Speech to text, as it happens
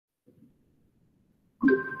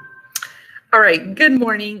All right, good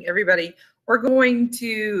morning, everybody. We're going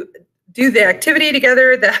to do the activity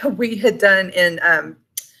together that we had done in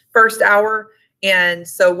first hour. And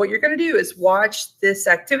so what you're going to do is watch this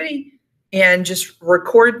activity and just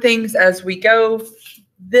record things as we go.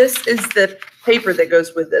 This is the paper that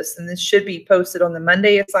goes with this, and this should be posted on the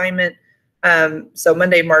Monday assignment. So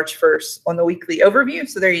Monday, March 1st on the weekly overview.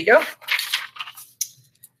 So there you go.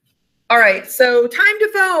 All right, so time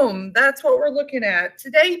to foam, that's what we're looking at.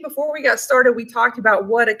 Today, before we got started, we talked about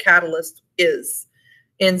what a catalyst is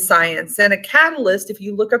in science. And a catalyst, if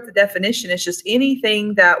you look up the definition, is just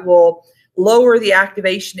anything that will lower the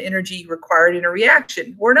activation energy required in a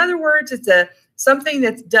reaction. Or in other words, it's something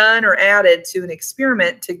that's done or added to an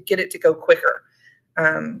experiment to get it to go quicker.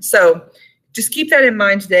 So just keep that in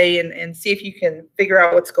mind today and see if you can figure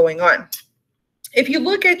out what's going on. If you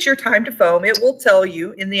look at your time to foam, it will tell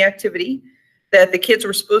you in the activity that the kids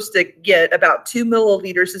were supposed to get about 2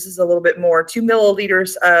 milliliters. This is a little bit more, 2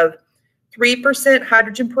 milliliters of 3%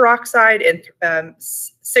 hydrogen peroxide and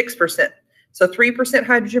 6%. So 3%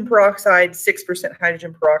 hydrogen peroxide, 6%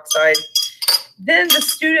 hydrogen peroxide. Then the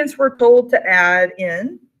students were told to add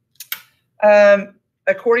in,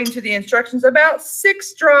 according to the instructions, about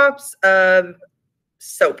 6 drops of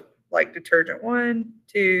soap, like detergent. 1,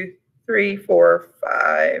 2, 3, 4,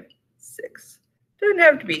 5, 6. Doesn't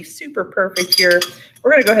have to be super perfect here.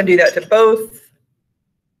 We're going to go ahead and do that to both.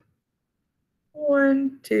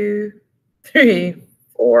 1, 2, 3,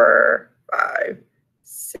 4, 5,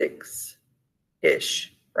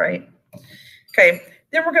 6-ish, right? Okay,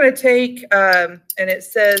 then we're going to take, and it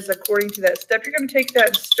says according to that step, you're going to take that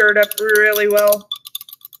and stir it up really well.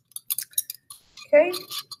 Okay.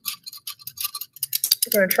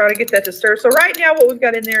 We're going to try to get that to stir. So right now what we've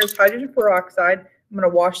got in there is hydrogen peroxide. I'm going to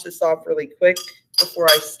wash this off really quick before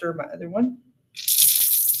I stir my other one.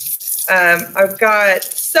 I've got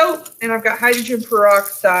soap and I've got hydrogen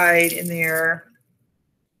peroxide in there.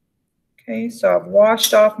 Okay, so I've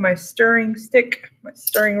washed off my stirring stick, my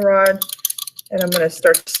stirring rod, and I'm going to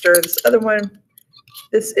start to stir this other one.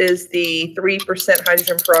 This is the 3%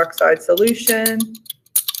 hydrogen peroxide solution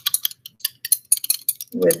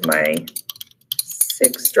with my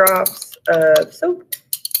 6 drops of soap.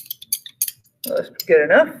 That's good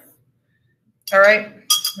enough. All right, I'm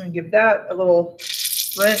going to give that a little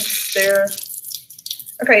rinse there.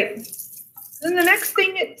 Okay, then the next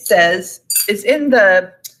thing it says is in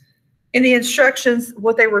the instructions,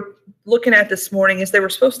 what they were looking at this morning is they were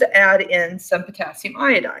supposed to add in some potassium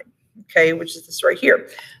iodide, okay, which is this right here.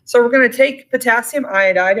 So we're going to take potassium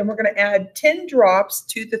iodide and we're going to add 10 drops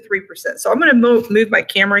to the 3%. So I'm going to move my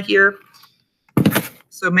camera here,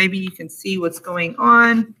 so maybe you can see what's going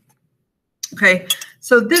on. Okay,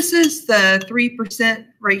 so this is the 3%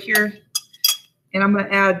 right here. And I'm going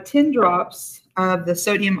to add 10 drops of the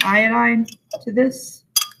sodium iodide to this.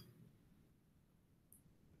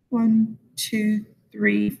 1, 2,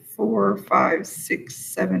 3, 4, 5, 6,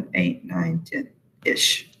 7, 8, 9,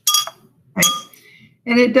 10-ish. Right?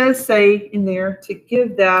 And it does say in there to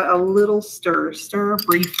give that a little stir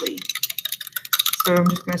briefly. So I'm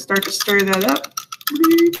just going to start to stir that up.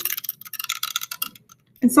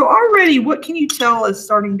 And so already, what can you tell is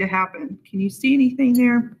starting to happen? Can you see anything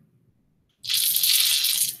there?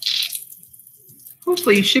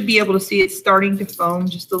 Hopefully you should be able to see it starting to foam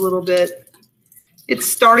just a little bit. It's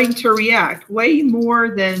starting to react way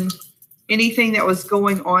more than anything that was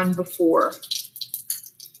going on before.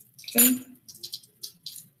 Okay.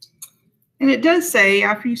 And it does say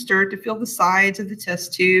after you stir it to fill the sides of the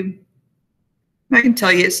test tube. And I can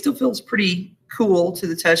tell you it still feels pretty cool to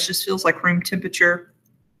the touch, just feels like room temperature.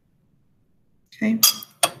 Okay.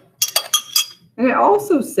 And it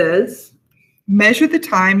also says measure the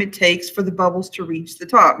time it takes for the bubbles to reach the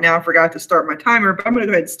top. Now I forgot to start my timer, but I'm going to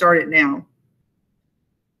go ahead and start it now.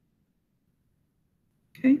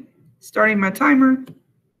 Okay, starting my timer. And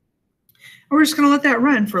we're just going to let that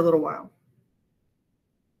run for a little while.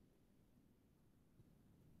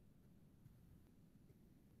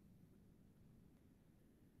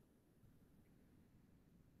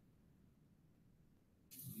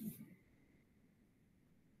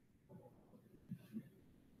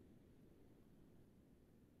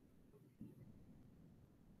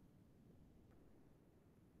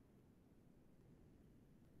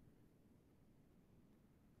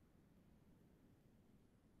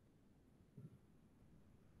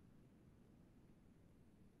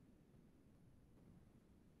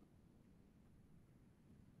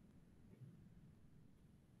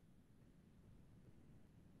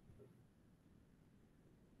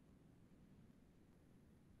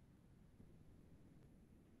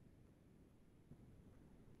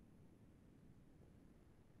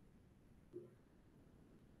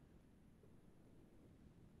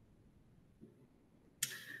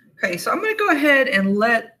 Okay, so I'm going to go ahead and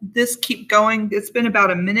let this keep going. It's been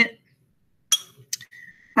about a minute.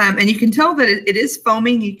 And you can tell that it is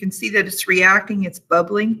foaming. You can see that it's reacting. It's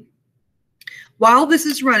bubbling. While this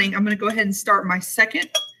is running, I'm going to go ahead and start my second.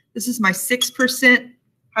 This is my 6%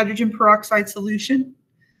 hydrogen peroxide solution.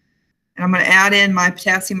 And I'm going to add in my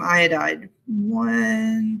potassium iodide.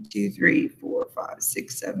 1, 2, 3, 4, 5,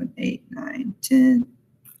 6, 7, 8, 9,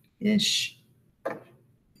 10-ish.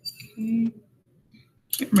 Okay.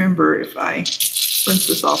 Can't remember if I rinse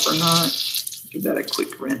this off or not. Give that a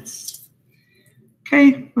quick rinse.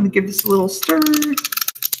 Okay, I'm going to give this a little stir.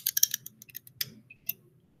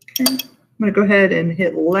 Okay, I'm going to go ahead and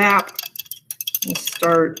hit lap. We'll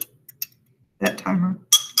start that timer.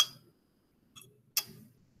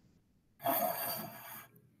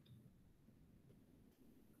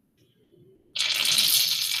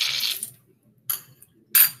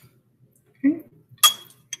 Okay.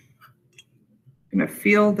 I'm going to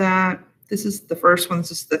feel that. This is the first one.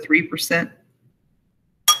 This is the 3%.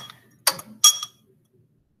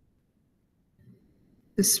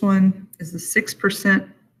 This one is the 6%.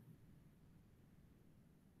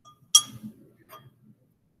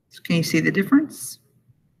 So can you see the difference?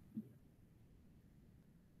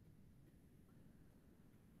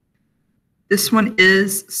 This one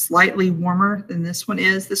is slightly warmer than this one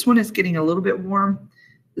is. This one is getting a little bit warm.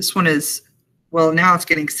 This one is, well, now it's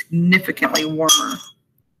getting significantly warmer. I'm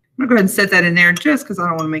going to go ahead and set that in there just because I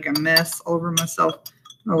don't want to make a mess all over myself.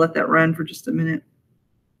 I'll let that run for just a minute.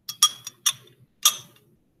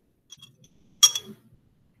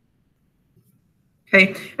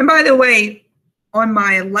 Okay, and by the way, on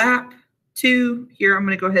my lap 2 here, I'm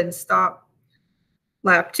going to go ahead and stop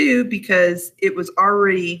lap 2 because it was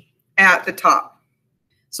already at the top.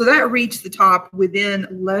 So that reached the top within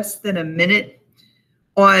less than a minute.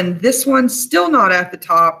 On this one, still not at the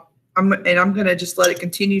top. I'm going to just let it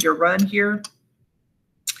continue to run here.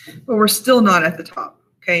 But we're still not at the top.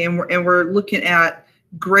 Okay, and we're looking at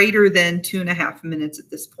greater than 2.5 minutes at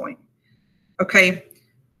this point. Okay.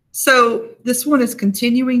 So this one is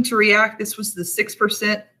continuing to react. This was the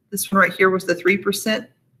 6%. This one right here was the 3%.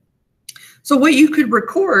 So what you could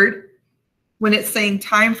record when it's saying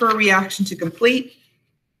time for a reaction to complete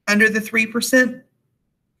under the 3%,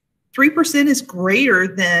 3% is greater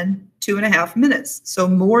than 2.5 minutes. So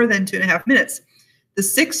more than 2.5 minutes. The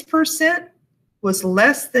 6% was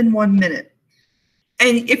less than 1 minute.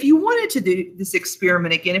 And if you wanted to do this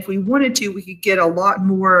experiment again, if we wanted to, we could get a lot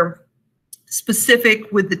more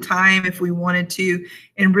specific with the time if we wanted to,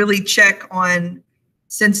 and really check on,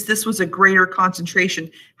 since this was a greater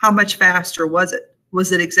concentration, how much faster was it?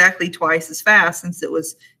 Was it exactly twice as fast since it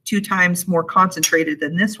was 2 times more concentrated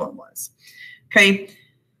than this one was? Okay,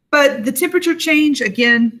 but the temperature change,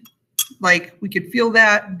 again, like we could feel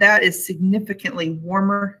that is significantly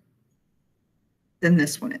warmer than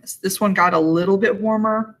this one is. This one got a little bit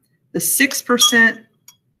warmer. The 6%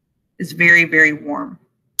 is very, very warm.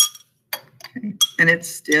 Okay. And it's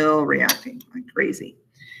still reacting like crazy.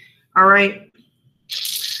 All right.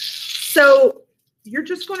 So you're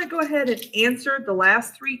just going to go ahead and answer the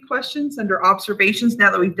last 3 questions under observations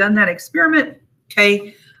now that we've done that experiment.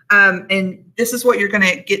 Okay. And this is what you're going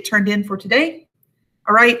to get turned in for today.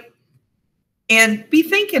 All right. And be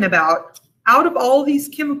thinking about, out of all these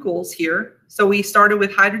chemicals here, so we started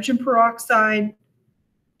with hydrogen peroxide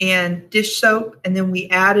and dish soap, and then we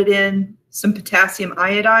added in some potassium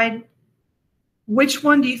iodide. Which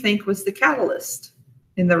one do you think was the catalyst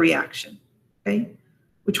in the reaction? Okay,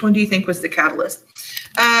 which one do you think was the catalyst?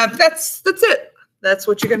 That's it. That's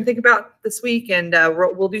what you're going to think about this week, and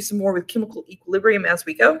we'll do some more with chemical equilibrium as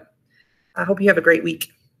we go. I hope you have a great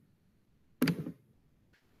week.